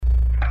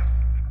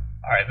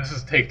right, this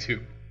is take 2.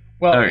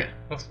 Well, Okay.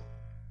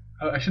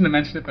 I shouldn't have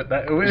mentioned it, but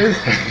that it is.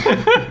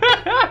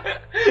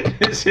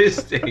 This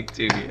is take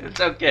 2. It's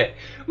okay.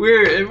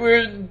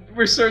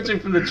 We're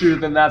searching for the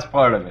truth, and that's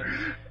part of it.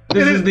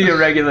 This is the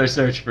irregular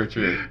search for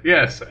truth.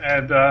 Yes,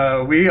 and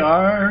we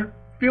are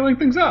feeling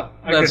things out.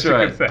 I That's guess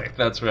right. You could say.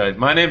 That's right.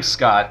 My name's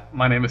Scott,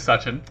 My name is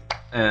Sachin.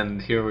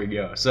 and here we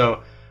go.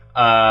 So,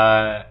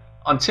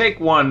 on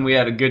take 1, we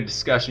had a good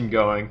discussion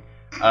going.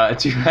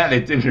 Too bad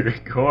it didn't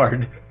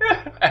record.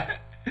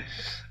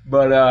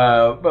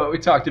 But we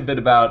talked a bit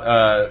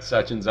about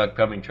Sachin's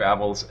upcoming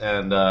travels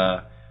and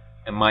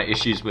my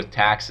issues with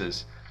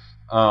taxes.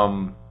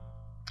 What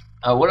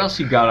else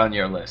you got on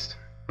your list?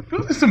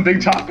 Those are some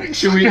big topics.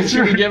 Should we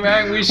get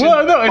back?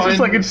 Well, no, it's just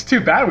like it's too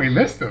bad we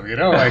missed them.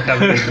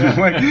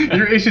 Like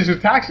your issues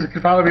with taxes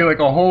could probably be like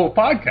a whole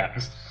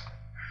podcast.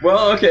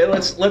 Well, okay,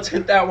 let's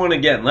hit that one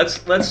again.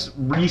 Let's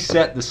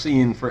reset the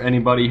scene for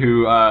anybody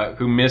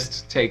who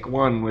missed take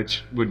 1,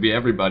 which would be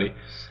everybody.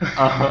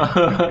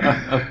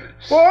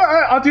 Well,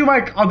 I'll do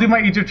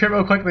my Egypt trip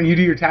real quick, then you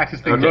do your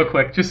taxes thing real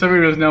quick, just so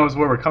everybody knows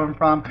where we're coming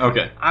from.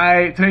 Okay.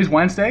 Today's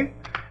Wednesday,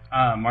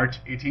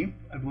 March 18th,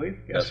 I believe.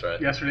 Yes, that's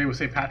right. Yesterday was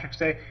St. Patrick's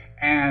Day,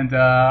 and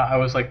I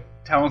was like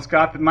telling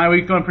Scott that my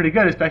week's going pretty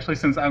good, especially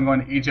since I'm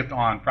going to Egypt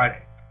on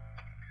Friday.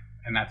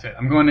 And that's it.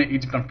 I'm going to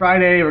Egypt on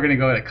Friday. We're going to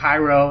go to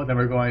Cairo. Then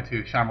we're going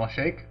to Sharm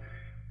el-Sheikh.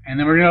 And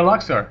then we're going to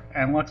Luxor.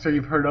 And Luxor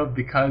you've heard of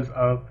because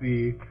of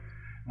the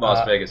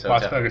Las Vegas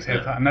Hotel. Las Vegas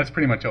Hotel. Yeah. And that's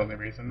pretty much the only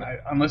reason.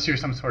 Unless you're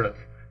some sort of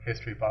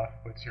history buff,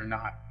 which you're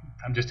not.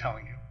 I'm just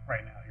telling you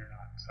right now, you're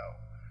not. So.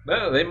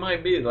 No, they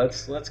might be.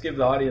 Let's give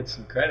the audience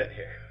some credit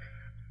here.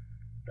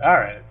 All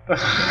right.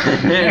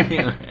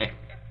 Anyway.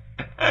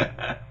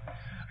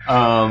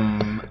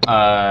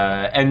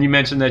 And you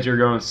mentioned that you're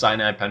going to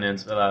Sinai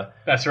Peninsula.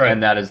 That's right.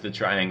 And that is the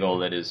triangle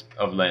that is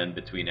of land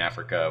between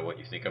Africa, what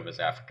you think of as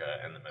Africa,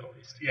 and the Middle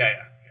East. Yeah.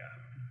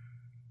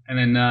 And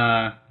then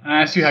I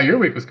asked you how your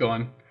week was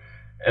going.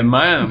 And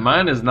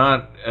mine is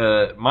not.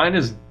 Mine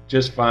is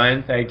just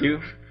fine, thank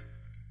you.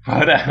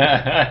 But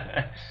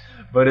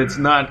it's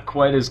not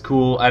quite as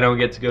cool. I don't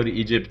get to go to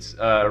Egypt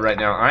right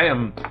now. I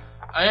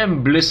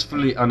am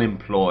blissfully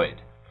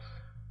unemployed.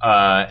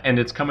 And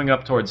it's coming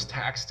up towards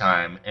tax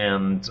time.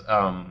 And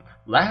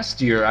last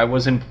year I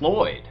was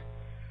employed.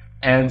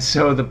 And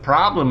so the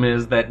problem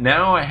is that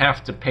now I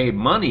have to pay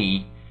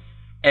money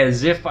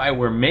as if I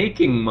were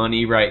making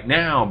money right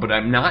now, but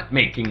I'm not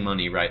making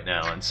money right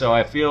now. And so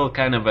I feel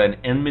kind of an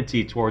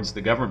enmity towards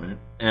the government.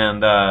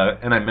 And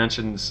I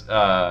mentioned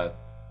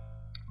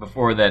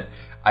before that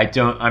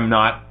I'm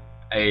not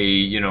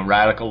a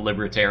radical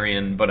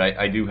libertarian, but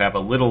I do have a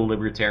little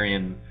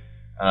libertarian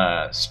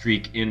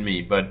streak in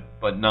me, but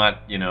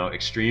not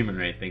extreme or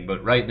anything.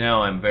 But right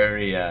now I'm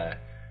very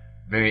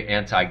very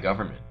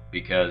anti-government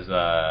because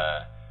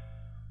what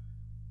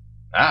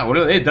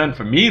have they done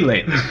for me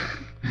lately?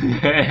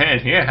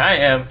 And here I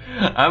am.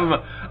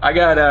 I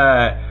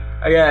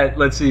got.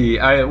 Let's see.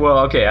 I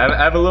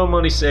have a little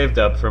money saved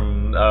up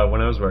from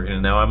when I was working,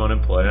 and now I'm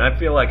unemployed. And I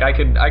feel like I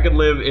could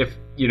live if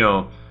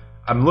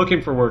I'm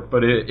looking for work.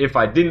 But if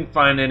I didn't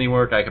find any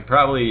work, I could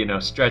probably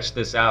stretch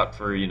this out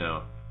for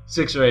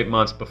 6 or 8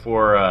 months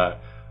before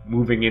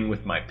moving in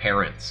with my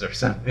parents or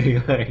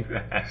something like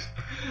that.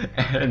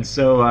 And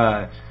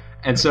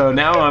so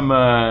now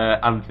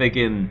I'm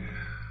thinking,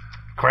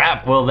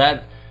 crap. Well,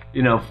 that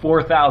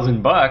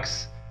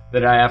 $4,000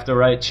 that I have to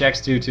write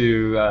checks to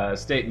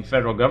state and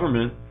federal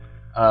government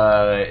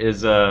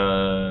is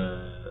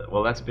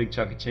that's a big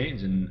chunk of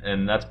change,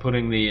 and that's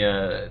putting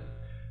the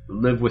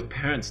live with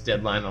parents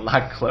deadline a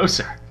lot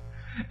closer.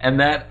 And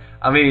that,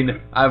 I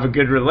have a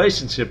good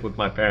relationship with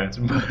my parents,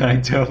 but I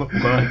don't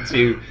want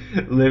to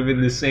live in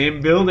the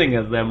same building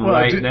as them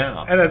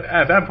now. And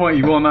at that point,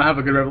 you will not have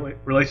a good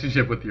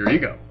relationship with your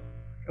ego.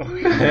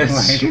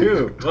 That's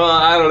true. Well,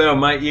 I don't know.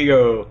 My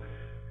ego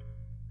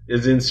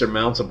is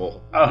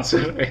insurmountable. Oh. So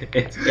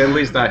at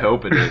least I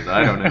hope it is.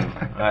 I don't know.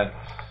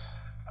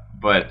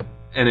 But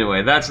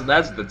anyway, that's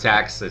the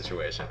tax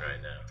situation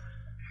right now.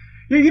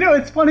 Yeah,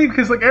 it's funny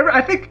because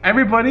I think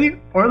everybody,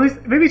 or at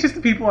least maybe it's just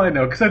the people I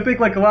know, because I think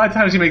a lot of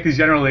times you make these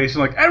generalizations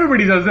like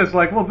everybody does this,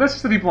 well, that's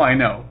just the people I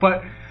know.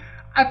 But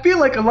I feel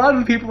like a lot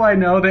of the people I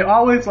know, they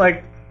always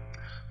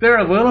they're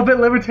a little bit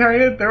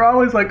libertarian. They're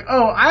always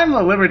oh, I'm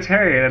a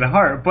libertarian at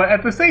heart, but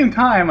at the same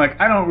time,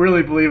 I don't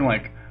really believe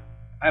in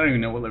I don't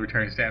even know what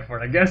libertarians stand for.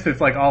 I guess it's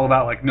all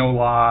about no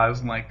laws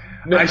and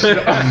I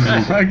should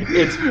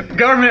it's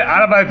government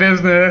out of my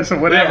business or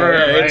whatever.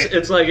 Yeah, right?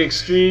 It's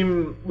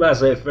extreme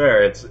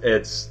laissez-faire.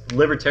 It's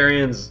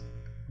libertarians.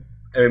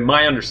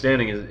 My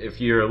understanding is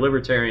if you're a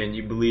libertarian,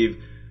 you believe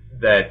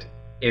that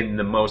in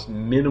the most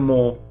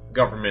minimal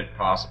government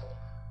possible.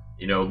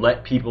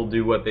 Let people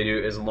do what they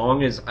do. As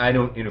long as I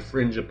don't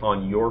infringe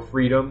upon your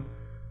freedom,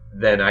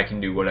 then I can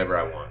do whatever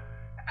I want.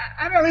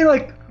 I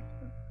don't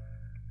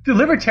do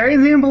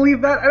libertarians even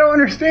believe that? I don't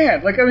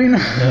understand.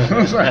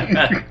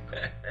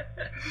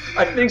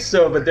 I think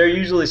so, but they're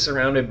usually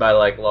surrounded by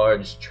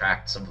large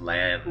tracts of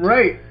land.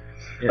 Right.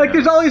 Like,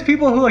 there's all these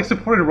people who like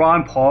supported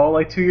Ron Paul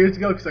like 2 years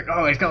ago because like,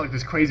 oh, he's got like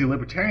this crazy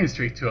libertarian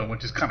streak to him,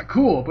 which is kind of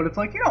cool. But it's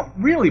like, you don't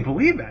really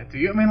believe that, do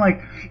you? I mean,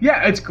 like,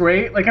 yeah, it's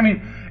great. Like, I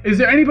mean, is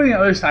there anybody on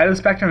the other side of the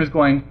spectrum who's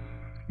going,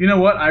 you know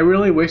what? I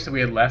really wish that we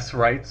had less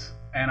rights,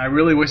 and I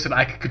really wish that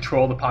I could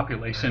control the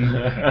population.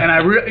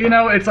 And you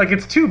know, it's like,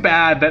 it's too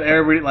bad that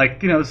everybody,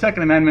 like, you know, the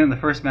Second Amendment and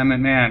the First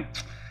Amendment, man,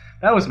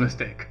 that was a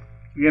mistake.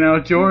 You know,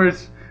 George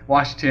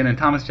Washington and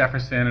Thomas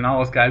Jefferson and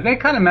all those guys, they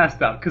kind of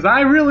messed up because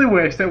I really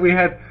wish that we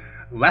had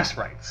less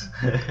rights.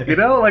 You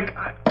know, like,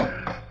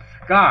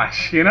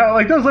 gosh, you know,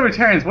 like those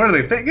libertarians, what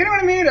do they think? You know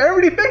what I mean?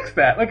 Everybody thinks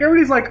that. Like,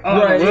 everybody's like,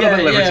 oh, right, a little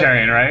bit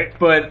libertarian, right?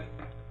 But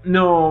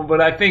no,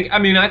 but I think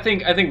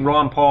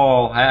Ron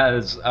Paul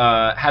has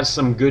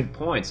some good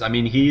points. I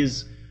mean,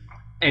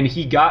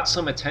 he got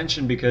some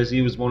attention because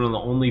he was one of the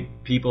only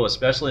people,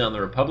 especially on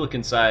the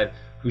Republican side,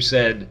 who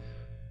said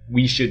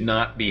we should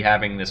not be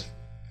having this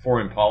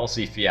foreign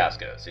policy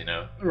fiascos, you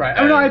know? Right.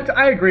 I mean,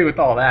 I agree with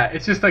all that.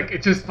 It's just like,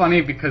 it's just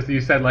funny because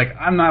you said like,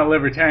 I'm not a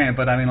libertarian,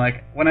 but I mean,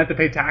 like, when I have to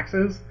pay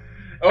taxes.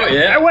 Oh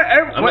yeah.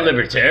 I'm a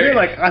libertarian. You're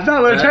like, I'm not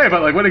a libertarian,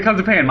 but like when it comes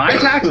to paying my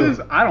taxes,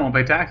 I don't want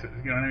to pay taxes.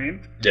 You know what I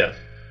mean? Yeah.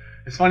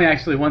 It's funny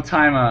actually. One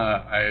time,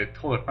 I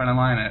told a friend of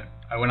mine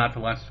I went out to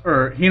lunch,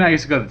 or he and I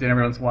used to go to dinner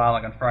every once in a while,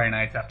 like on Friday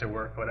nights after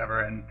work,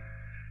 whatever. And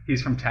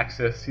he's from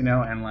Texas, you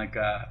know, and like,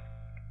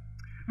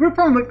 we're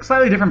from like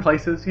slightly different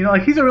places, you know,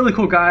 like he's a really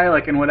cool guy,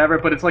 like, and whatever,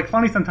 but it's like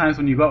funny sometimes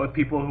when you go out with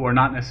people who are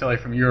not necessarily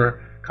from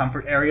your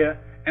comfort area,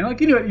 and like,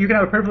 you know, you can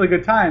have a perfectly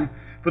good time,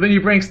 but then you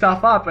bring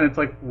stuff up and it's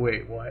like,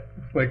 wait, what?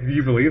 Like, do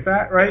you believe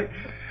that, right?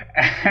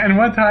 And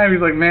one time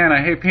he's like, man,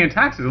 I hate paying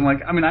taxes. I'm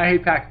like, I mean, I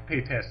hate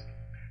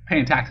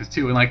paying taxes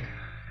too, and like,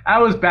 I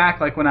was back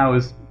like when I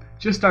was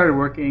just started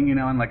working, you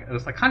know, and like it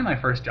was like kind of my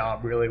first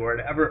job really where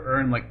I'd ever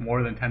earned like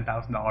more than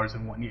 $10,000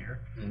 in 1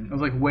 year. I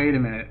was like, wait a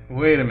minute,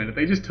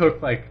 they just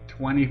took like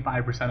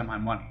 25% of my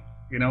money,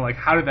 you know, like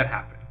how did that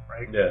happen,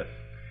 right? Yeah.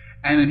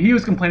 And then he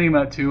was complaining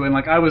about it too, and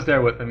like I was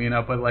there with him, you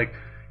know, but like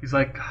he's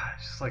like, gosh,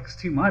 it's like, it's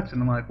too much.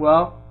 And I'm like,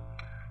 well,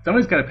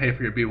 somebody's got to pay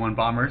for your B-1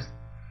 bombers.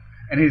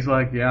 And he's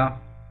like, yeah,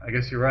 I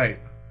guess you're right.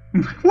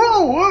 I'm like,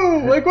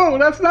 whoa,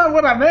 that's not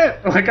what I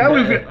meant. Like I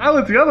was like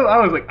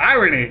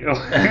irony,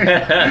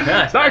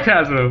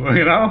 sarcasm,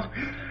 you know.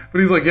 But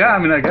he's like, yeah, I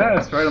mean, I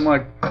guess, right? I'm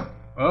like,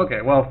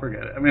 okay, well,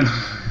 forget it. I mean,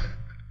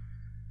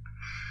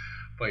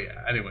 but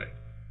yeah, anyway.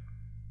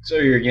 So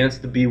you're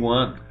against the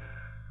B-1?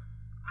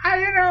 I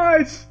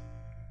guess,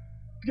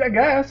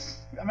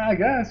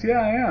 yeah,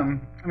 I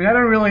am. I mean, I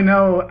don't really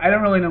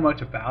know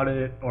much about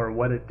it or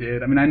what it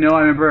did. I mean, I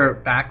remember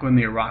back when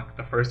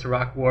the first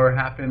Iraq War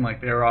happened,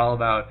 like they were all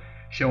about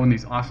showing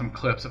these awesome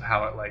clips of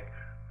how it like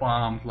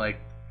bombed like,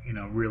 you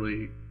know,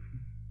 really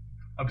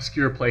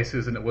obscure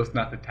places and it was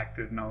not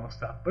detected and all this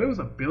stuff. But it was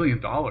 $1 billion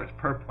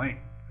per plane.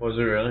 Was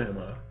it really?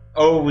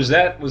 Oh, was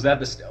that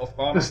the stealth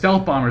bomber? The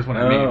stealth bomber is what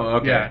I mean. Oh,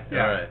 okay.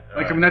 Yeah. All right.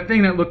 Like, I mean, that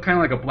thing that looked kind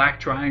of like a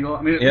black triangle.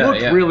 I mean, it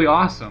looked really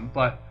awesome,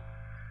 but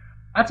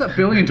that's $1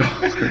 billion.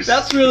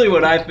 That's really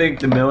what I think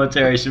the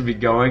military should be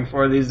going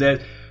for these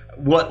days.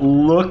 What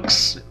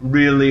looks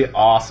really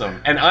awesome.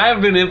 And I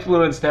have been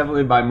influenced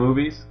heavily by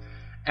movies.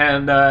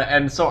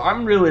 And so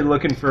I'm really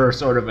looking for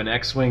sort of an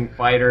X-Wing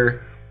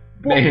fighter.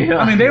 Well,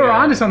 I mean, they were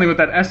onto something with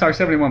that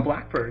SR-71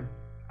 Blackbird.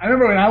 I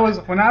remember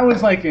when I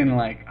was like in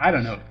like, I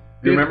don't know.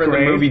 You remember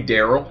the movie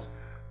Daryl?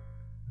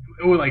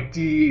 It was like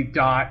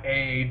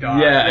D.A.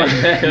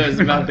 Yeah, it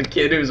was about the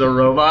kid who's a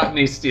robot and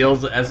he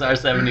steals the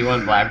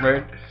SR-71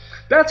 Blackbird.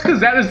 That's because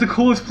that is the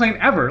coolest plane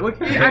ever.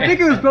 Like, I think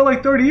it was built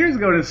like 30 years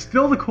ago, and it's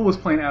still the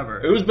coolest plane ever.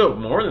 It was built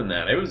more than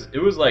that. It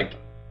was like,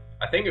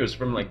 I think it was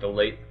from like the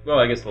late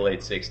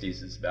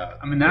 60s is about.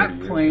 I mean, that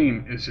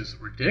plane is just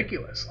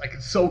ridiculous. Like,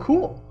 it's so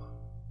cool.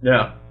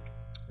 Yeah.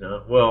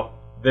 No, well,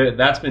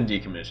 that's been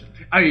decommissioned.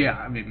 Oh yeah,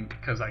 I mean,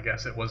 because I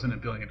guess it wasn't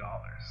 $1 billion.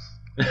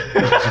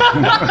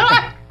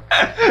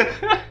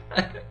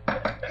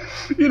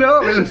 You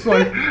know, it's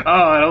like,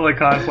 oh, it only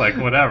costs like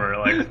whatever,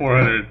 like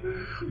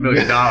 $400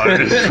 million.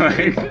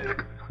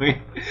 Like,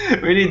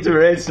 we need to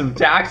raise some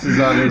taxes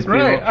on these people.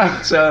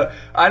 Right. So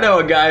I know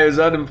a guy who's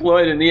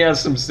unemployed and he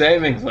has some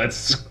savings. Let's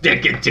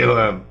stick it to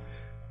him.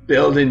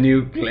 Build a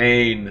new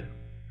plane.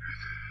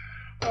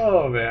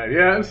 Oh man,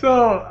 yeah.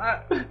 So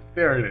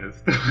there it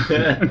is,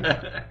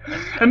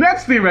 and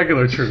that's the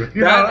irregular truth.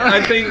 You know?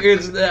 I think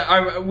it's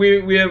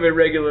we have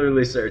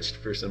irregularly searched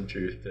for some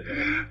truth today.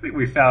 I think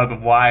we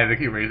found why they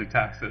keep raising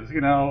taxes,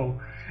 you know,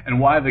 and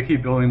why they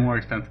keep building more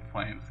expensive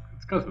planes.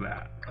 It's because of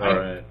that. Right? All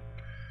right.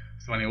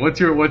 So anyway,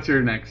 what's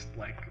your next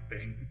like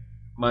thing?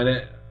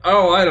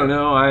 Oh, I don't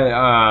know.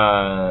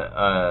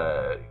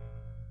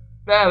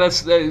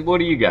 What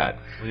do you got?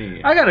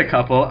 I got a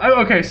couple.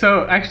 Okay,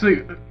 so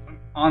actually,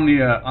 on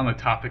the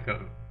topic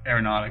of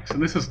aeronautics,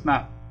 and this is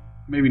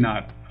maybe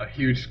not a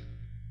huge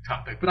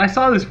topic, but I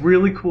saw this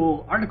really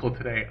cool article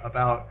today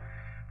about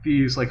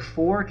these like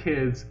 4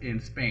 kids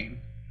in Spain,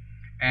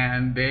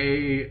 and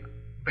they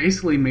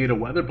basically made a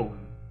weather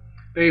balloon.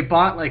 They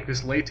bought like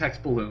this latex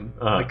balloon,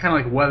 like kind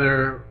of like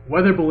weather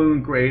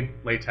balloon grade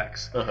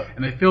latex,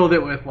 and they filled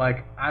it with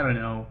like, I don't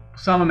know,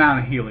 some amount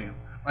of helium.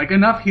 like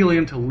enough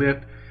helium to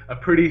lift a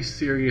pretty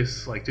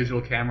serious like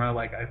digital camera.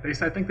 Like I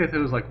think that it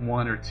was like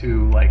 1 or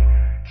 2 like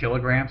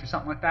kilograms or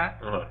something like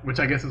that, which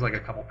I guess is like a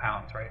couple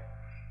pounds, right?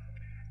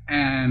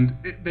 And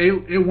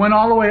it went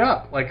all the way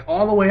up, like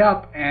all the way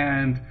up,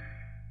 and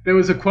there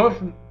was a quote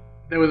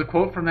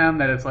from them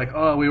that it's like,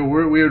 oh, we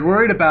were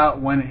worried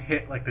about when it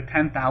hit like the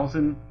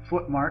 10,000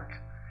 foot mark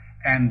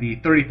and the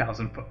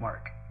 30,000 foot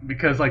mark,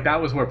 because like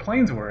that was where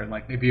planes were, and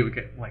like maybe it would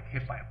get like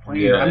hit by a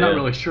plane. I'm not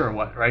really sure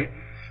what, right?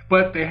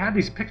 But they had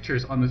these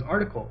pictures on this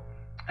article,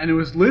 and it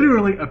was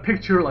literally a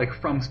picture like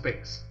from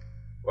space.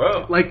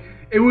 Wow. Like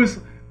it was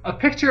a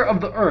picture of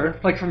the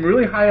Earth, like from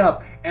really high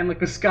up, and like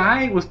the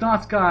sky was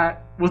not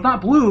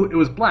blue, it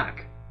was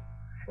black.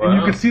 Wow. And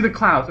you could see the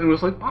clouds, and it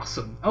was like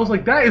awesome. I was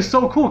like, that is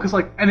so cool, because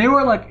like, and they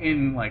were like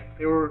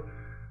they were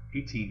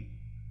 18,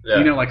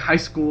 you know, like high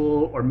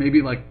school, or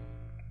maybe like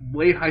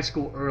late high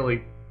school,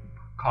 early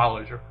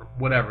college, or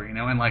whatever, you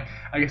know, and like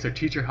I guess their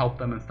teacher helped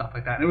them and stuff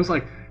like that. And it was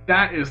like,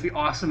 that is the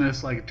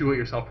awesomest like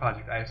do-it-yourself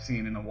project I've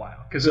seen in a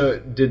while.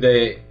 So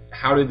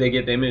how did they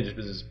get the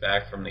images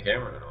back from the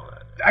camera and all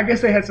that? I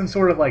guess they had some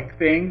sort of like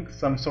thing,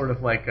 some sort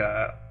of like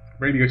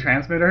radio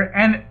transmitter,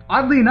 and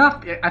oddly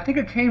enough, I think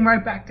it came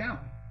right back down.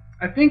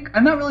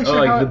 I'm not really sure.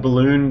 Like how the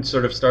balloon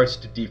sort of starts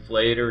to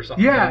deflate or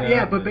something. Yeah,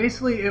 yeah, but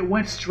basically it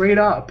went straight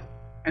up,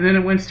 and then it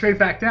went straight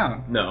back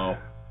down. No.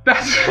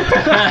 That's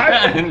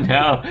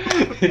no.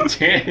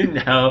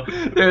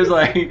 There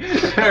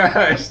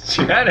are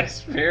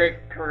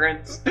stratospheric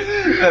currents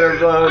that are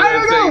blowing. I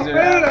don't know.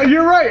 Man,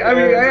 you're right. I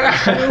mean,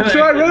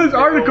 so I read this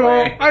article.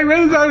 I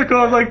was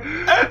like,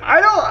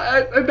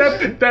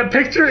 that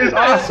picture is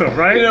awesome,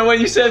 right? You know,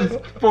 when you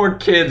said 4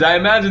 kids, I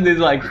imagine these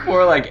like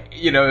 4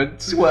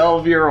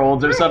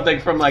 12-year-olds or something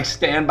from like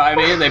Stand By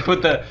Me, and they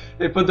put the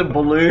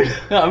balloon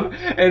up,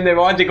 and they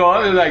want to go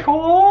up, and they're like,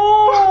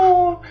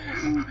 oh.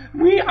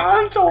 We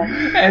also,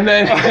 and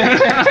then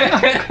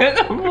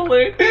the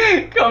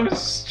balloon comes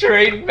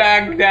straight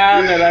back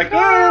down. They're like,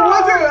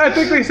 oh. I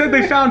think they said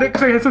they found it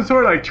because they had some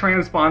sort of like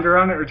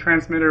transponder on it, or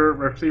transmitter, or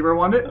receiver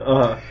on it.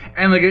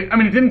 And like, it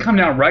didn't come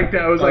down right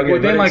down. It was like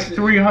within like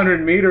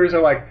 300 meters, or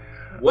like,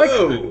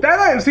 whoa. Like,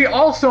 that is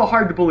also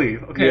hard to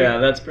believe. Okay. Yeah,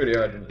 that's pretty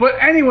hard to believe. But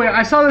anyway,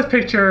 I saw this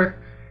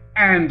picture,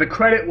 and the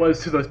credit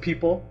was to those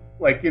people.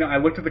 Like, you know, I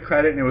looked at the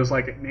credit, and it was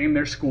like, it named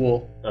their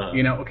school,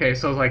 you know, okay,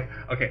 so I was like,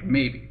 okay,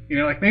 maybe, you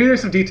know, like, maybe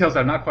there's some details that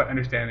I'm not quite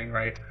understanding,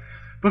 right?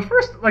 But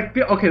first, like,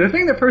 the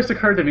thing that first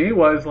occurred to me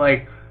was,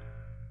 like,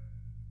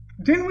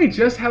 didn't we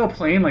just have a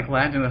plane, like,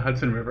 land in the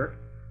Hudson River?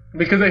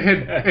 Because it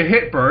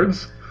hit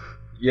birds.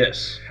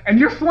 Yes. And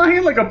you're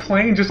flying, like, a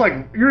plane, you're just, like,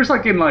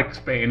 in, like,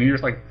 Spain, and you're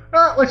just like,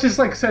 let's just,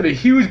 like, send a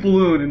huge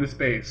balloon into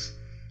space.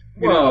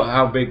 Well,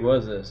 how big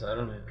was this? I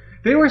don't know.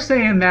 They were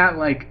saying that,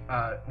 like,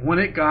 when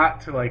it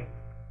got to, like,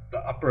 the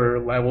upper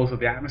levels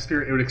of the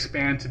atmosphere, it would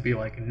expand to be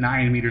like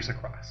 9 meters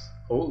across.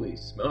 Holy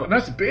smokes. And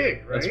that's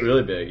big, right? That's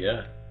really big,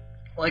 yeah.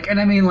 Like,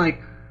 and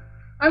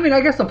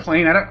I guess a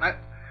plane,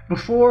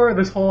 before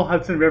this whole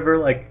Hudson River,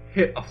 like,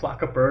 hit a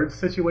flock of birds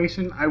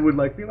situation, I would,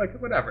 like, be like,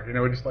 whatever, you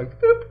know, just like,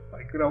 boop,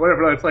 like, you know,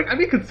 whatever. It's like, I'd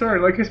be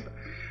concerned, like,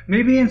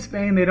 maybe in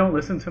Spain they don't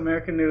listen to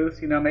American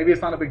news, you know, maybe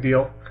it's not a big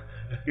deal,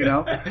 you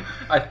know?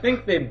 I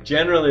think they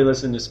generally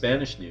listen to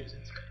Spanish news.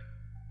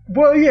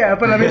 Well, yeah,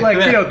 but I mean,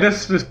 like, you know,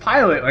 this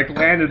pilot like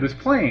landed this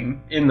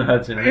plane in the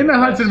Hudson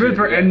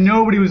River. Yes. And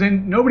nobody was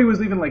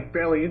even like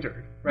barely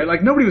injured, right?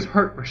 Like nobody was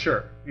hurt for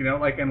sure, you know,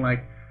 like, and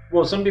like.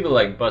 Well, some people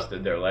like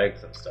busted their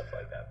legs and stuff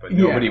like that, but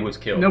nobody was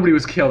killed. Nobody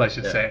was killed, I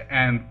should say,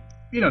 and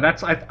you know,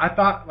 that's I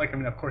thought, like, I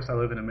mean, of course I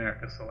live in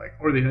America, so like,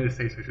 or the United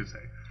States, I should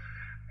say,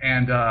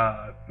 and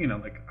you know,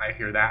 like, I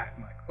hear that,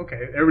 I'm like,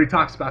 okay, everybody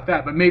talks about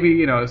that, but maybe,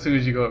 you know, as soon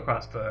as you go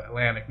across the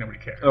Atlantic, nobody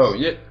cares. Oh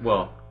yeah,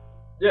 well.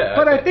 Yeah,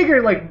 but I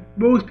figure, like,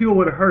 most people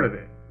would have heard of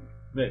it.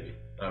 Maybe.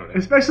 I don't know.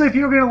 Especially if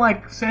you were going to,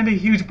 like, send a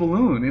huge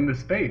balloon into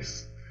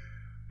space.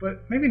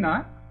 But maybe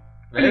not.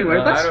 Anyway,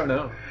 I don't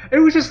know. It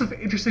was just an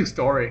interesting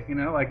story, you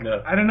know? Like,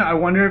 I don't know. I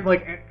wonder if,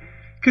 like,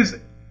 because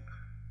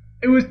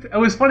it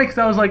was funny because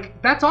I was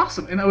like, that's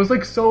awesome. And I was,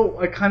 like, so,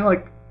 like, kind of,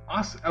 like,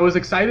 awesome. I was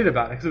excited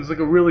about it because it was, like,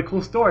 a really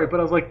cool story. But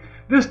I was like,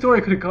 this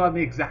story could have gone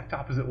the exact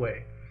opposite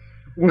way.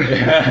 You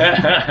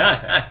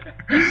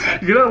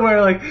know,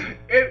 where, like,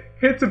 it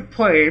hits a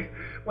plane.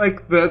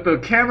 Like, the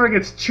camera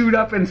gets chewed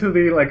up into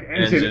the, like,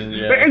 engine.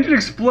 The engine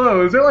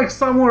explodes. They're, like,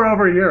 somewhere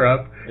over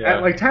Europe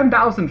at, like,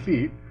 10,000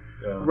 feet,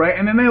 right?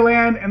 And then they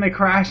land and they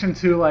crash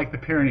into, like, the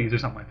Pyrenees or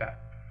something like that.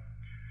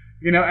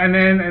 You know, and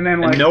then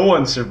like... And no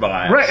one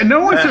survives. Right, and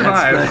no one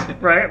survives,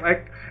 right?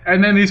 Like,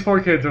 and then these 4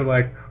 kids are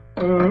like,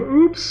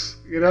 oops,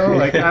 you know?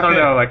 Like, I don't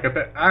know, like,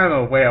 I don't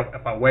know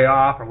if I'm way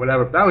off or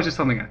whatever, but that was just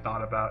something I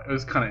thought about. It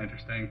was kind of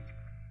interesting.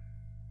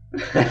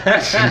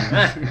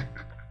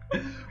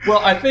 Well,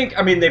 I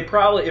mean, they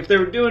probably, if they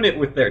were doing it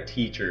with their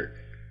teacher,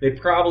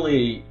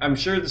 I'm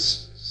sure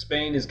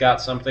Spain has got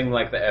something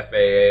like the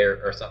FAA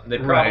or something. They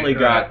probably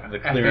got the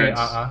clearance.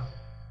 FAA,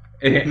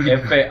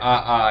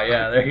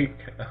 yeah, there you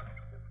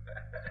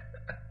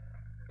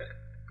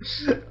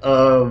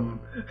go.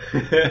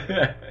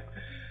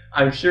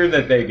 I'm sure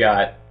that they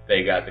got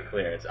they got the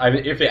clearance. I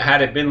mean, if it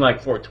had it been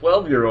like for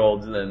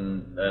 12-year-olds,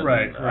 then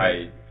Right.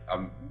 I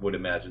would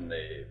imagine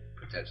they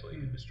potentially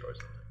could destroy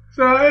something.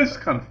 So it's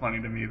kind of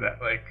funny to me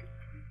that like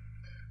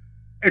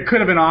it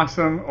could have been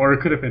awesome or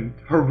it could have been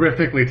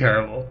horrifically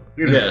terrible.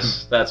 You know?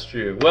 Yes, that's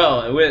true.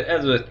 Well,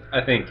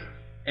 I think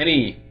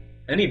any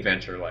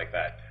venture like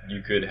that,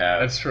 you could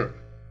have. That's true.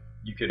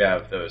 You could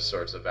have those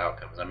sorts of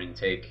outcomes. I mean,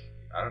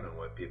 I don't know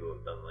what people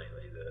have done lately.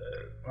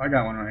 I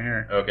got one right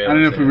here. Okay. I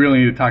don't know if we really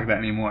need to talk about it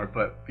anymore,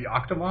 but the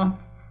octomom.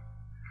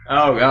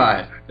 Oh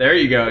God, there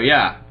you go.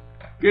 Yeah,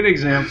 good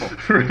example.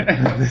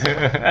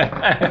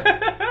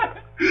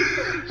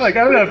 Like,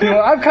 I don't know if people.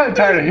 I'm kind of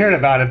tired of hearing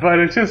about it, but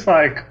it's just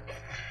like,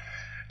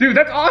 dude,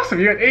 that's awesome.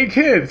 You got 8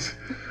 kids.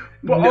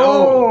 But,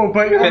 No.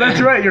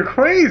 That's right. You're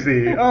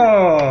crazy.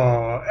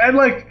 Oh, and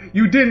like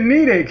you didn't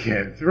need 8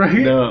 kids, right?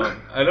 No,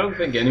 I don't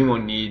think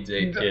anyone needs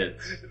 8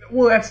 kids.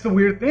 Well, that's the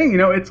weird thing. You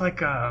know, it's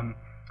like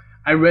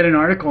I read an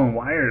article in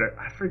Wired.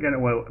 I forget it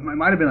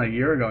might have been a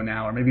year ago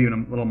now, or maybe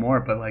even a little more.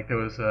 But like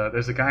there's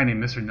a guy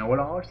named Mr.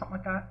 Know-It-All or something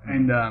like that,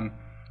 and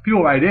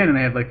people write in and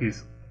they have like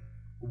these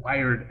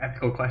Wired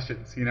ethical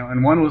questions, you know.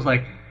 And one was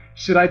like,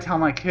 should I tell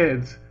my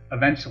kids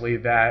eventually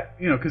that,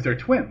 you know, because they're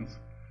twins,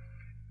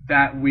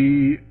 that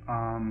we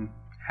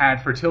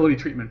had fertility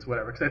treatments,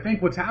 whatever? Because I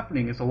think what's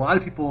happening is a lot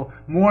of people,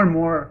 more and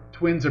more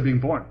twins are being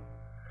born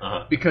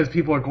because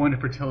people are going to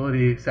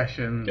fertility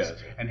sessions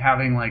and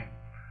having like,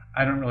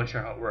 I don't really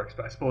sure how it works,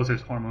 but I suppose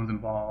there's hormones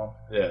involved.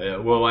 Yeah.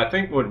 Well, I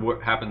think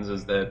what happens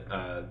is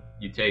that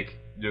you take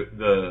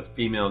the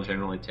female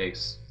generally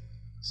takes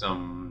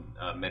some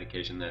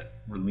medication that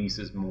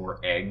releases more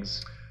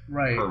eggs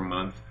per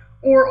month.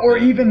 Or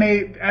even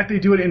they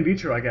do it in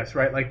vitro, I guess,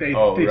 right? Like they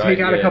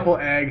take out a couple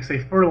eggs, they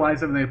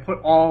fertilize them, and they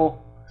put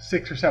all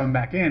 6 or 7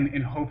 back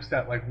in hopes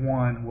that like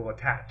one will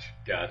attach.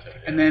 Gotcha.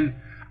 Yeah. And then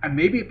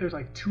maybe if there's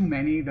like too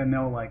many, then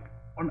they'll like,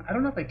 or I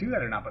don't know if they do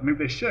that or not, but maybe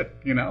they should,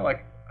 you know,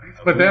 like.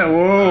 But then,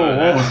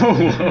 whoa.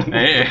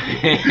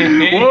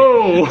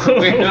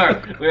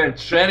 We are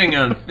treading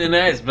on thin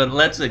ice, but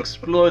let's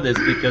explore this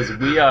because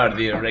we are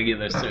the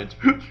irregular search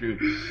for truth.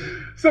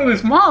 So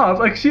this mom,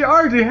 like, she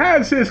already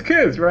has 6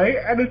 kids, right?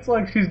 And it's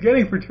like she's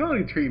getting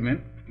fertility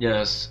treatment.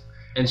 Yes,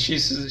 and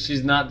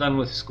she's not done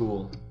with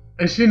school.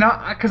 Is she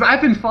not? Because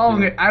I've been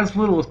following it as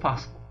little as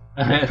possible.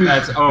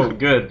 That's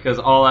good because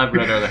all I've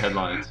read are the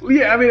headlines.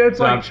 Yeah, I mean it's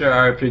I'm sure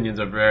our opinions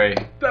are very.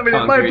 I mean,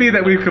 it might be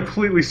that we've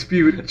completely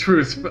spewed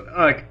truths,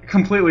 like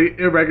completely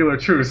irregular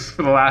truths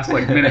for the last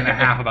like minute and a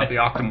half about the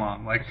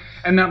octomom. Like,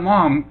 and that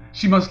mom,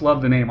 she must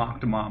love the name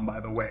octomom,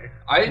 by the way.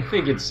 I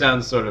think it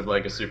sounds sort of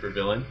like a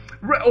supervillain.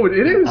 Right, oh, it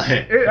is.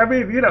 I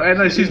mean, you know,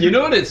 and she's. You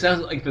know what it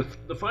sounds like?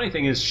 The funny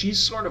thing is, she's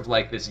sort of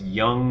like this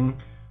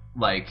young,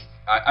 like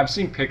I've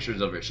seen pictures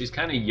of her. She's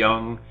kind of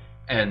young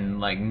and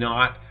like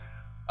not.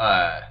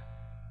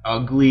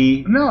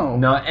 Ugly. No.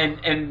 Not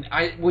and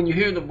when you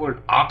hear the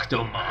word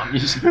octomom, you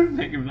sort of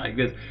think of like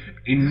this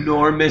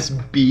enormous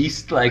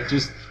beast, like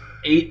just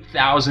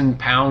 8,000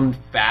 pound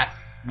fat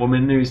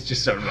woman who's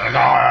just sort of like,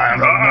 I'm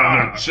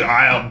another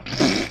child.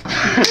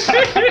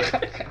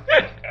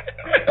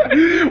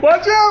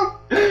 Watch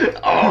out!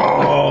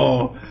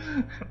 Oh.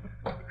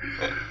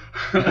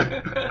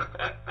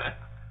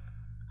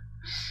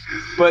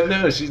 But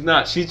no, she's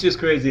not. She's just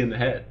crazy in the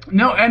head.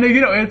 No, and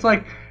you know, it's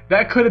like.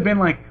 That could have been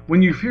like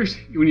when you first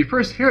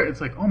hear it, it's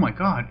like, oh my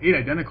god, 8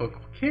 identical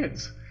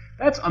kids.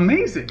 That's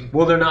amazing.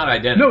 Well, they're not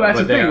identical. No, that's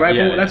the thing, right?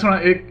 Yeah, that's when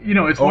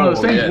it's one of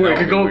those things where it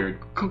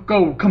could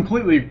go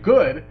completely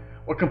good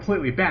or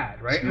completely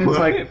bad, right? And it's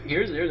like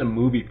here's a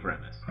movie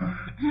premise.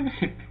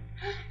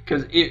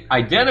 Because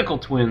identical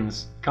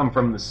twins come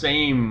from the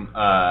same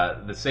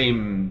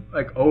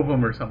like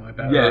ovum or something like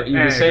that.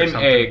 Yeah, the same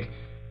egg,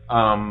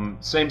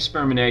 same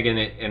sperm and egg, and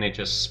it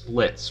just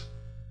splits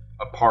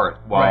apart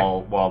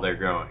while they're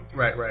growing.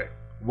 Right.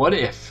 What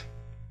if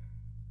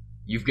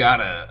you've got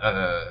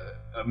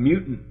a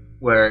mutant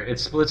where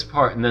it splits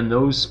apart and then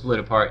those split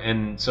apart,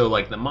 and so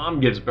like the mom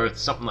gives birth to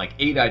something like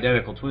 8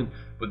 identical twins,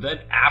 but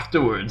then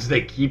afterwards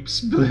they keep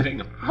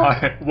splitting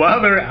apart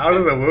while they're out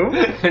of the womb,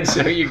 and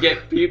so you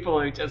get people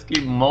who just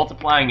keep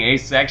multiplying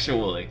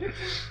asexually.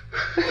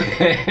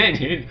 And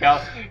it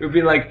would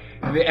be like,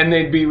 and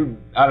they'd be,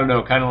 I don't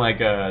know, kind of like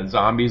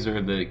zombies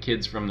or the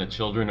kids from the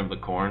Children of the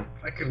Corn.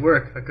 That could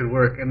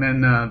work. And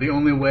then the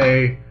only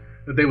way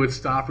that they would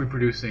stop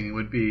reproducing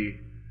would be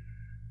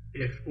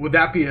would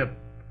that be the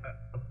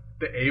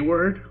A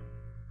word?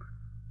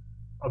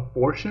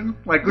 Abortion?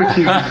 Like, if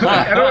you,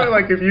 I don't know,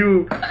 like if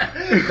you.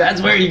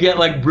 That's where you get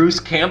like Bruce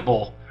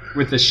Campbell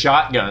with the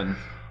shotgun,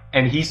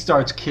 and he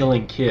starts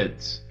killing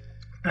kids.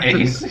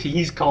 And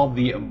he's called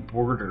the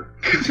aborter.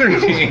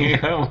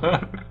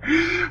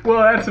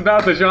 Well, that's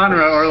about the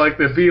genre, or like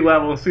the B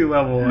level, C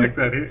level, like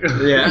that.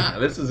 Yeah,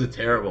 this is a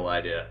terrible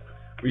idea.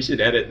 We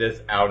should edit this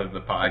out of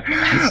the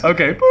podcast.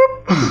 Okay.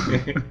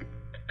 Boop.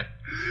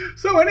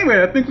 So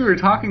anyway, I think we were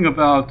talking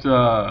about.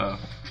 All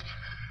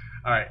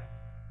right,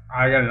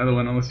 I got another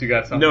one. Unless you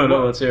got something.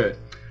 No, let's hear it.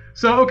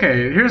 So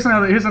okay, here's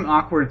an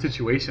awkward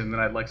situation that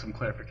I'd like some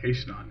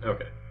clarification on.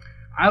 Okay.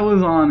 I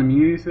was on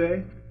MUNI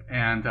today.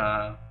 and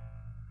there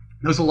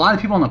was a lot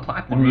of people on the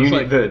platform.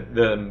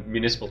 The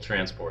municipal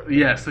transport.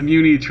 Yes, the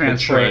MUNI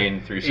transport. The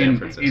train through San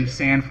Francisco. In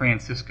San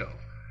Francisco.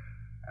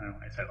 I don't know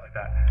why I said it like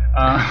that.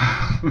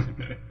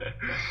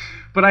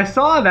 But I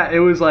saw that it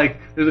was like,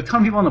 there's a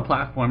ton of people on the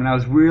platform, and I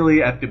was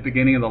really at the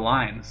beginning of the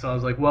line. So I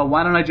was like, well,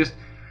 why don't I just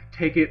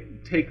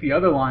take the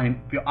other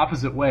line the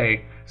opposite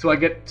way, so I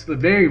get to the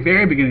very,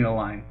 very beginning of the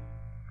line,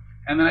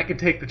 and then I can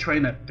take the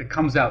train that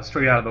comes out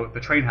straight out of the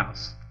train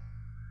house,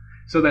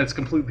 so that it's a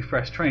completely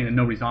fresh train and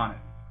nobody's on it,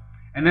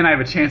 and then I have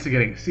a chance of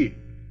getting a seat.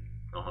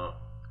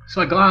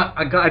 So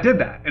I did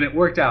that, and it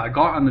worked out. I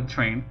got on the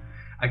train,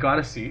 I got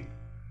a seat,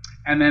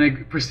 and then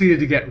it proceeded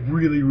to get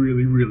really,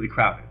 really, really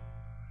crowded.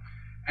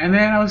 And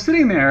then I was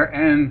sitting there,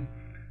 and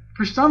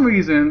for some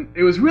reason,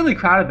 it was really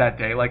crowded that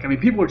day. Like, I mean,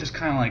 people were just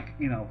kind of like,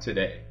 you know...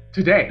 Today.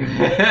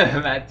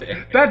 That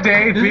day. That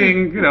day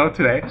being, you know,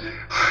 today.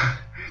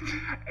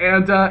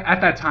 And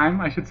at that time,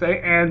 I should say.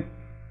 And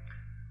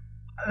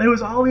there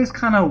was all these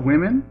kind of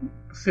women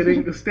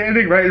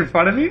standing right in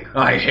front of me.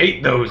 I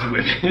hate those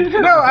women.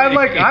 No,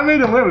 I'm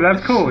into women.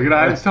 That's cool. You know,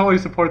 I totally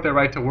support their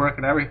right to work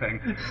and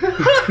everything.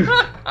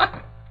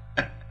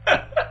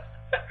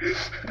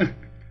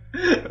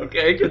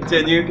 Okay,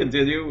 continue.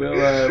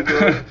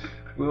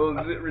 We'll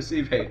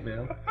receive hate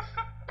mail.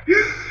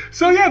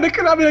 So yeah,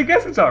 I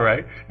guess it's all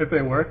right if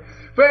they work.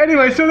 But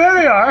anyway, so there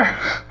they are.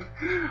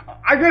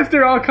 I guess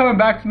they're all coming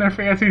back from their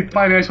fancy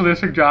financial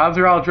district jobs.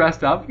 They're all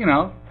dressed up, you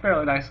know,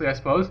 fairly nicely, I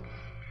suppose.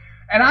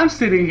 And I'm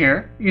sitting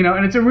here, you know,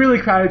 and it's a really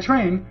crowded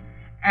train.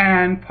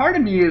 And part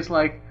of me is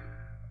like,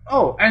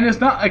 oh, and it's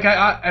not like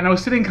I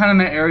was sitting kind of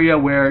in the area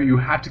where you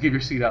have to give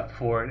your seat up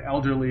for an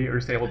elderly or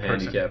disabled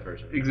person. Handicapped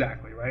person.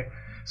 Exactly, right?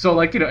 So,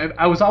 like, you know,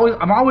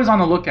 I'm always on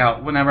the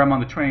lookout whenever I'm on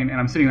the train and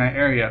I'm sitting in that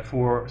area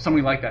for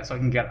somebody like that so I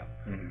can get up.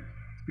 Mm-hmm.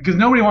 Because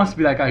nobody wants to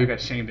be that guy who got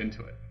shamed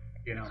into it,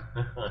 you know?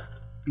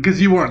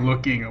 Because you weren't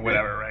looking or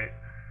whatever, right?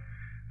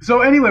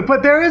 So anyway,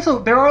 but there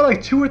are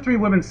like 2 or 3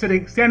 women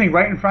standing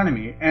right in front of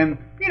me, and,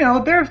 you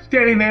know, they're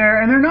standing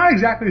there, and they're not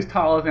exactly as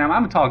tall as I am.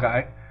 I'm a tall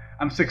guy.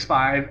 I'm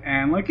 6'5",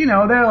 and, like, you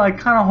know, they're like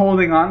kind of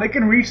holding on. They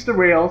can reach the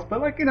rails,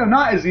 but, like, you know,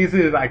 not as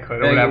easily as I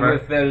could or whatever.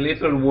 With their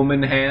little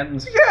woman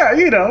hands. Yeah,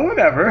 you know,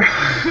 whatever.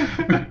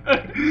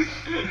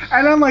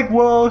 And I'm like,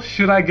 well,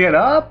 should I get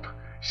up?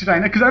 Should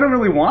I? Because I don't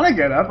really want to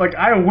get up. Like,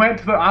 I went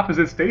to the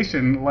opposite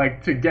station,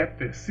 like, to get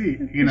this seat,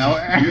 you know.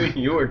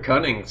 You were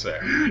cunning,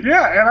 sir.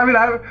 Yeah, and I mean,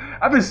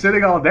 I've been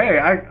sitting all day.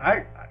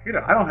 I you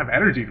know, I don't have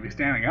energy to be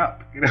standing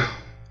up, you know.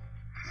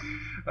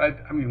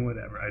 I mean,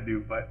 whatever I do,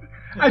 but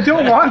I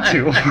don't want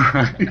to,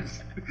 right?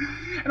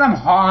 And I'm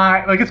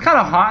hot. Like, it's kind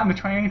of hot in the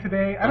train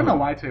today. I don't know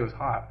why today was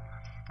hot.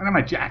 I had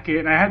my jacket,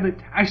 and I had to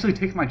actually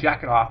take my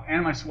jacket off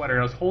and my sweater.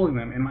 I was holding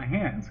them in my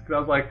hands because I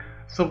was like,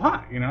 so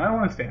hot, you know. I don't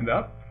want to stand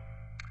up.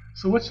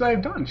 So what should I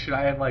have done? Should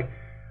I have, like,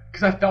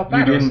 because I felt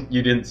bad.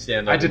 You didn't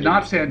stand up. I did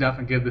not stand up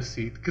and give the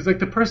seat because, like,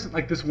 the person,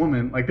 like this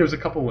woman, like there was a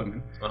couple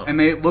women, and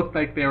they looked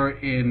like they were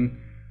in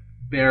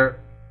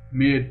their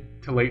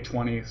mid to late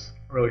 20s.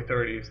 Early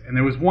 30s, and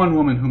there was one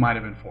woman who might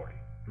have been 40.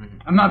 Mm-hmm.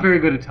 I'm not very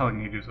good at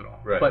telling ages at all,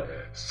 but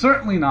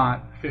certainly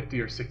not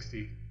 50 or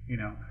 60, you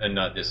know. And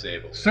not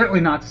disabled. Certainly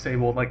not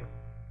disabled, like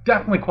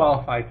definitely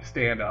qualified to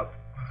stand up.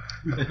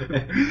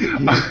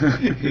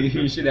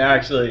 You should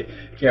actually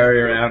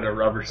carry around a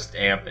rubber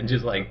stamp and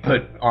just like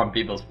put on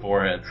people's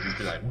foreheads, just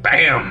be like,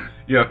 bam,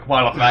 you're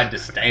qualified to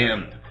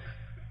stand.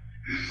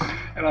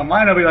 And on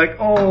mine I'll be like,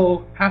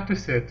 oh, have to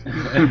sit.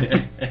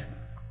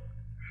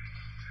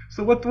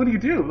 So what do you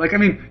do? Like, I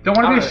mean, don't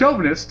want to be a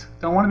chauvinist.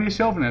 Don't want to be a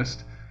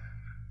chauvinist.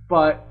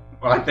 But...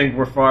 Well, I think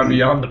we're far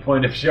beyond the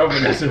point of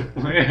chauvinism.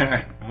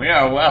 We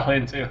are well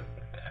into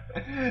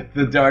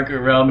the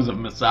darker realms of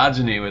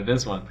misogyny with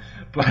this one.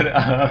 But,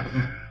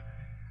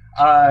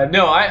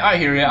 no, I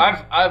hear you.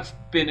 I've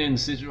been in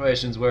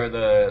situations where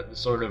the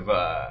sort of,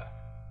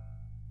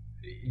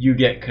 you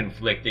get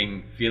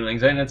conflicting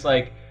feelings. And it's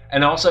like,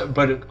 and also,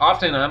 but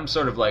often I'm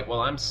sort of like, well,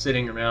 I'm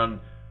sitting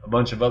around a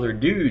bunch of other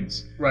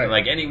dudes. Right. And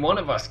like any one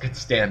of us could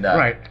stand up.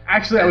 Right.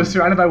 Actually, I was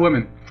surrounded by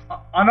women.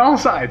 On all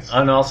sides.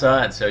 On all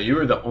sides. So you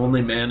were the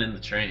only man in the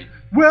train.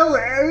 Well,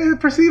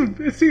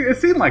 it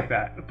seemed like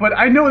that. But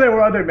I know there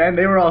were other men.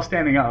 They were all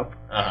standing up.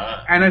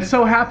 Uh-huh. And it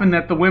so happened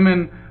that the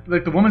women,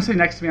 like the woman sitting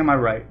next to me on my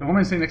right, the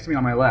woman sitting next to me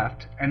on my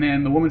left, and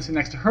then the woman sitting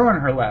next to her on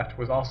her left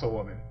was also a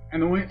woman.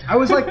 And I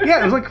was like,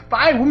 yeah, it was like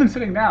 5 women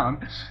sitting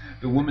down.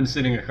 The woman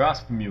sitting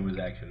across from you was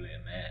actually a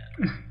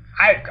man.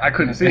 I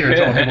couldn't see her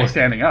until people were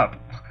standing up.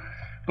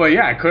 But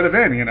yeah, it could have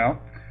been, you know.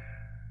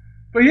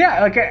 But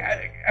yeah, like,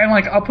 and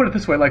like, I'll put it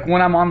this way: like,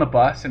 when I'm on the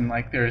bus and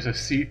like there's a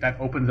seat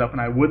that opens up and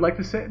I would like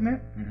to sit in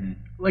it, mm-hmm.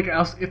 like,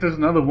 if there's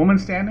another woman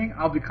standing,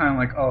 I'll be kind of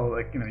like, oh,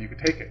 like, you know, you could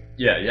take it.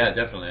 Yeah,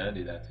 definitely, I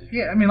do that too.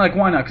 Yeah, I mean, like,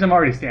 why not? Because I'm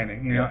already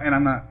standing, you know, and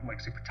I'm not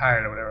like super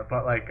tired or whatever.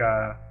 But like,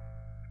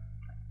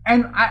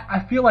 and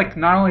I feel like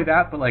not only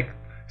that, but like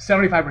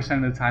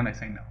 75% of the time they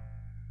say no.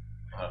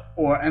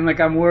 Uh-huh. And like,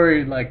 I'm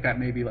worried like that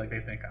maybe like they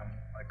think I'm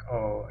like,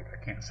 oh, like I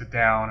can't sit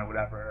down or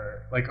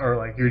whatever, like, or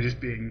like you're just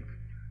being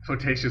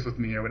flirtatious with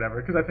me or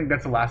whatever, because I think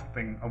that's the last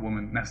thing a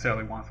woman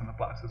necessarily wants on the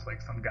bus is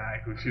like some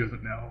guy who she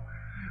doesn't know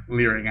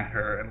leering at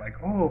her and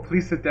like, oh,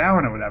 please sit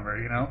down or whatever,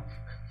 you know.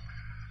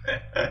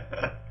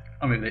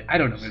 I mean, I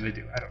don't know. Maybe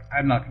they do.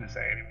 I'm not going to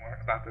say any more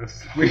about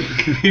this.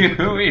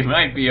 We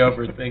might be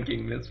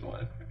overthinking this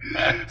one.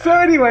 So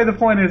anyway, the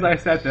point is, I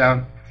sat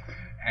down,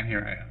 and here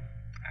I am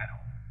at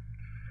home,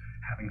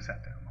 having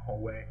sat down the whole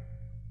way.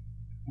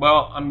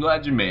 Well, I'm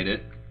glad you made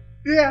it.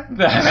 Yeah.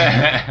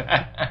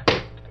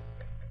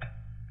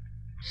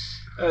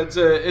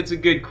 It's a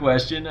good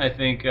question. I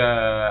think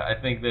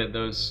that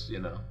those, you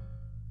know,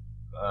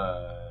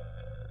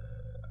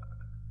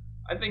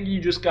 I think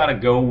you just gotta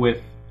go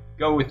with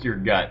your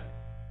gut,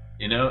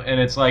 you know. And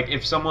it's like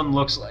if someone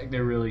looks like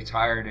they're really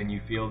tired and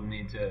you feel the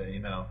need to, you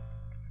know,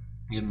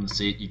 give them the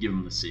seat, you give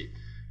them the seat.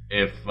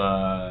 If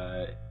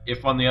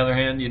on the other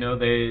hand, you know,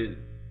 they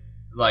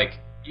like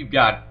you've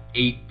got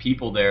 8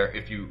 people there.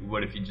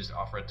 What if you just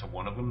offer it to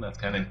one of them? That's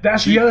kind of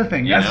cheap, the other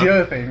thing. You That's know? the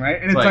other thing,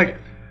 right? And it's like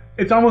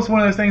it's almost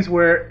one of those things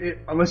where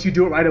unless you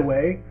do it right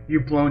away,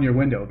 you've blown your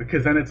window,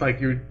 because then it's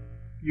like you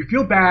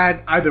feel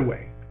bad either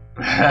way.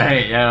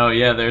 Right.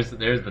 Yeah. There's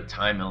the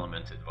time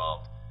element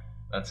involved.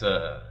 That's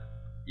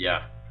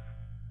yeah.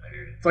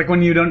 It's like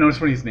when you don't know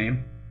somebody's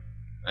name.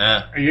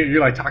 You're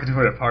like talking to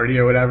her at a party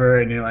or whatever,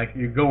 and you're like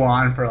you go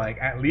on for like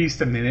at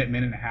least a minute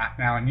and a half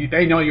now, and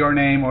they know your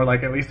name, or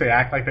like at least they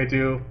act like they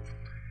do.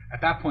 At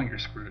that point, you're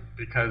screwed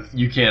because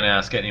you can't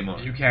ask anymore.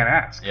 You can't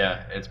ask.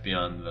 Yeah, it's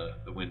beyond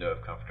the window of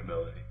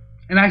comfortability.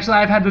 And actually,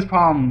 I've had this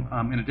problem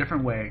in a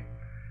different way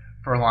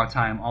for a long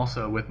time.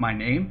 Also, with my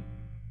name.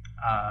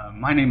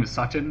 My name is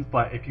Sachin,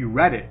 but if you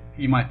read it,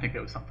 you might think it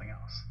was something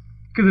else.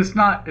 Because it's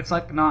not. It's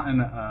like not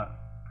an.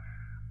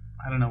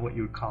 I don't know what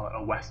you would call it,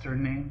 a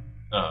Western name.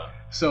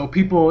 So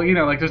people, you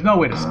know, like there's no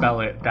way to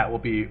spell it that will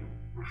be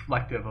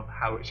reflective of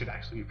how it should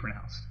actually be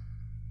pronounced.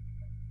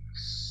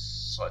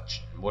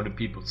 Sachin. What do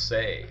people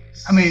say?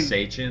 I mean,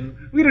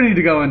 Sachin? We don't need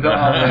to go into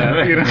all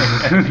that. You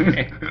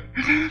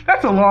know,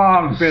 that's a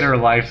long, bitter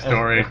life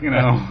story. You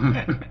know.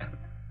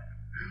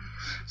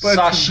 But,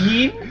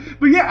 Sachin?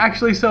 But yeah,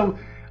 actually, so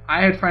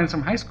I had friends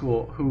from high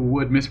school who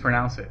would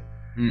mispronounce it.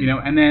 You know,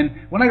 and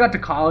then when I got to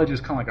college, it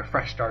was kind of like a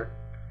fresh start.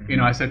 You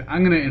know, I said,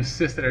 I'm going to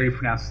insist that everybody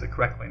pronounces it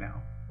correctly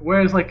now.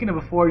 Whereas, like, you know,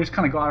 before, you just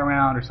kind of got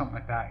around or something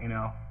like that, you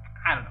know.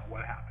 I don't know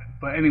what happened.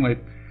 But anyway,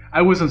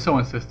 I wasn't so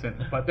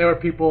insistent. But there were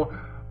people,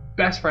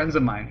 best friends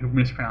of mine, who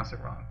mispronounced it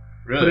wrong.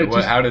 Really?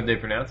 How did they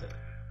pronounce it?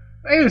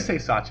 They would say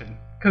Sachin.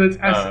 Because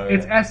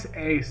it's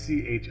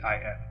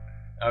Sachin.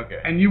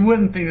 Okay. And you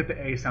wouldn't think that the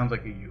A sounds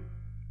like a U.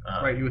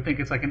 Right? You would think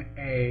it's like an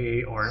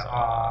A or an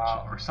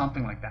Ah or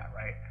something like that,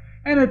 right?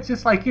 And it's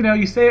just like, you know,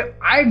 you say it.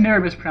 I've never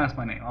mispronounced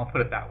my name. I'll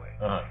put it that way.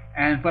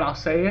 But I'll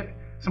say it.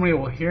 Somebody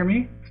will hear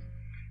me,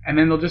 and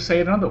then they'll just say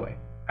it another way.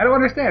 I don't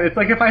understand. It's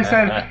like if I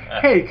said,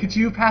 "Hey, could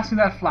you pass me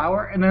that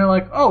flower?" And they're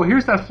like, "Oh,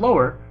 here's that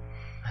flower."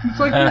 It's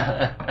like,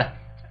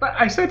 but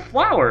I said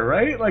flower,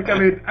 right? Like,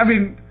 I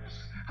mean,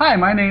 hi,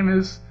 my name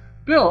is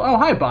Bill. Oh,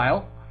 hi,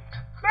 Bile.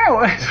 No,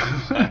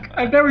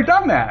 I've never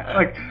done that.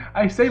 Like,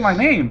 I say my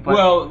name. But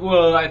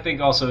well, I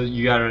think also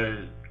you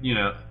gotta, you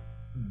know,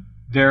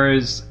 there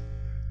is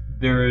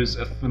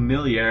a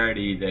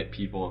familiarity that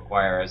people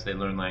acquire as they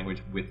learn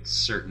language with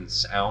certain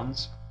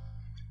sounds,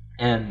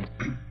 and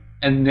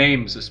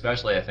names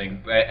especially. I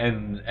think,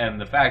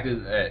 and the fact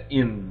is that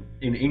in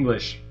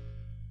English,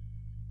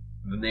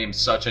 the name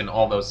such and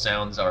all those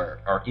sounds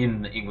are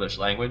in the English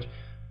language,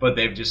 but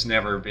they've just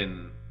never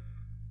been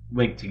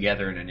linked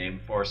together in a name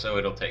before, so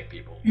it'll take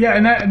people. Yeah,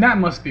 and that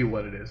must be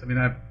what it is. I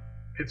mean,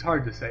 it's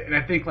hard to say. And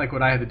I think like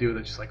what I had to do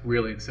was just like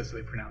really insist that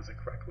they pronounce it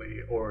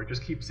correctly, or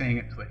just keep saying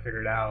it until they figure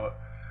it out,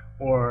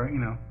 or, you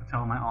know, tell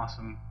them my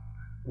awesome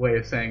way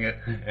of saying it.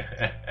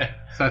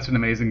 Such an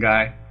amazing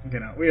guy.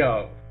 You know, we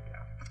all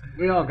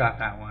got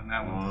that one.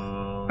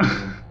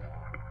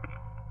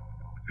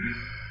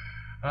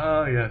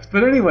 Oh, yes.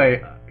 But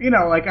anyway, you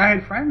know, like I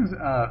had friends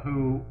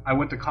who I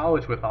went to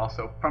college with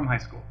also from high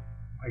school.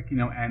 Like, you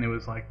know, and it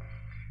was like,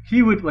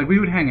 we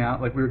would hang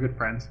out, like we were good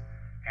friends,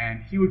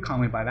 and he would call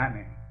me by that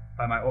name,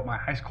 by my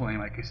high school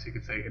name, I guess you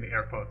could say, in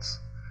air quotes.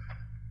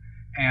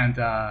 And,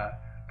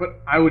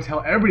 but I would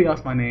tell everybody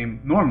else my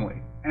name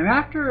normally. And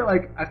after,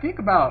 like, I think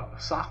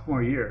about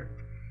sophomore year,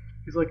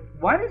 he's like,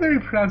 why does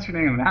everybody pronounce your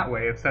name that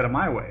way instead of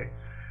my way?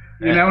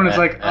 You know, and it's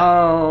like,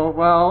 oh,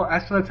 well,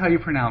 actually that's how you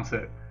pronounce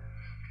it.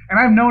 And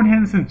I've known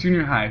him since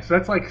junior high, so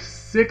that's like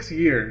 6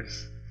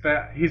 years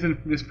that he's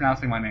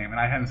mispronouncing my name, and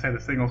I haven't said a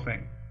single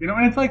thing. You know,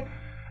 and it's like,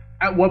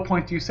 at what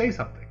point do you say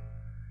something?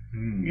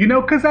 You know,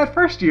 because that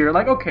first year,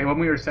 like, okay, when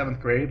we were 7th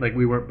grade, like,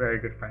 we weren't very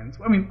good friends.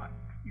 I mean,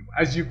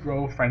 as you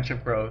grow,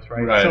 friendship grows,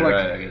 right? Right, so, like,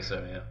 right, I guess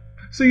so, yeah.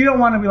 So you don't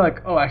want to be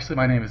like, oh, actually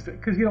my name is,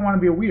 because you don't want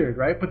to be weird,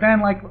 right? But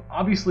then, like,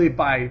 obviously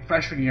by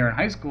freshman year in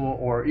high school,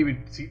 or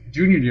even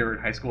junior year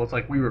in high school, it's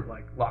like we were,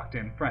 like, locked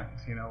in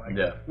friends, you know? Like,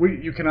 yeah.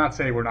 You cannot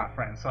say we're not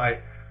friends. So I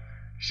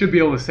should be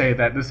able to say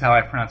that this is how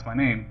I pronounce my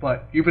name.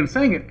 But you've been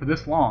saying it for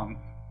this long.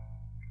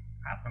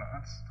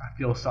 I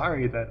feel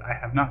sorry that I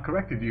have not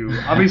corrected you.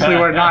 Obviously,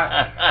 we're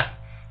not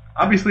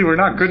Obviously, we're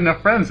not good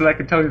enough friends that I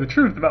can tell you the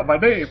truth about my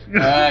name.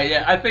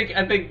 Yeah, I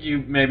think you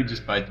maybe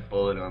just bite the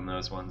bullet on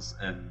those ones,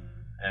 and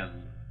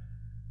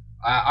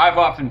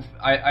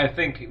I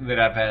think that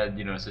I've had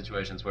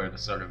situations where the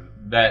sort of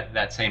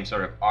that same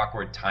sort of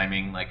awkward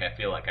timing, like I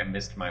feel like I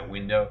missed my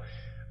window,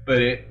 but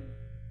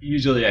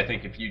usually I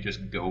think if you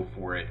just go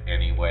for it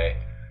anyway,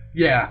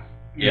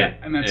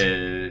 and that's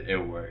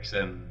it works.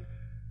 And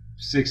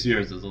 6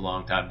 years is a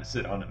long time to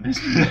sit on a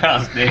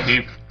mispronounced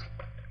name.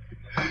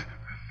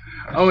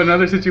 Oh,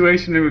 another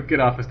situation, and we'll get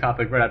off this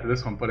topic right after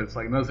this one, but it's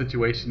like another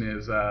situation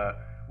is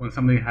when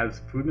somebody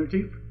has food in their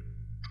teeth.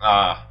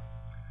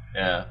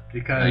 Yeah.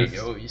 Because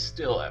you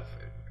still have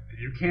food.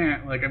 You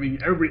can't,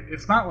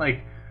 it's not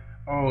like,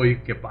 oh, you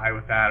can get by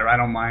with that, or I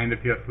don't mind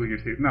if you have food in your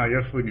teeth. No, you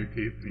have food in your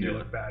teeth, and you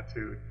look bad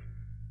too.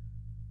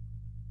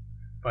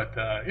 But,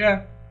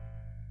 yeah.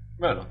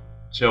 Right on.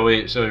 Shall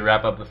we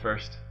wrap up the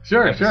first?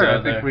 Sure.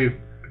 I think we've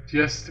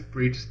just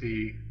breached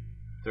the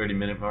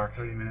 30-minute mark.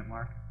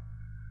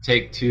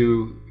 Take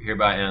 2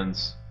 hereby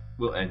ends.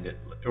 We'll end it.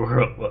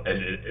 We'll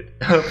edit it.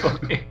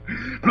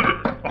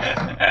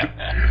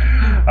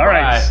 All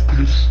right.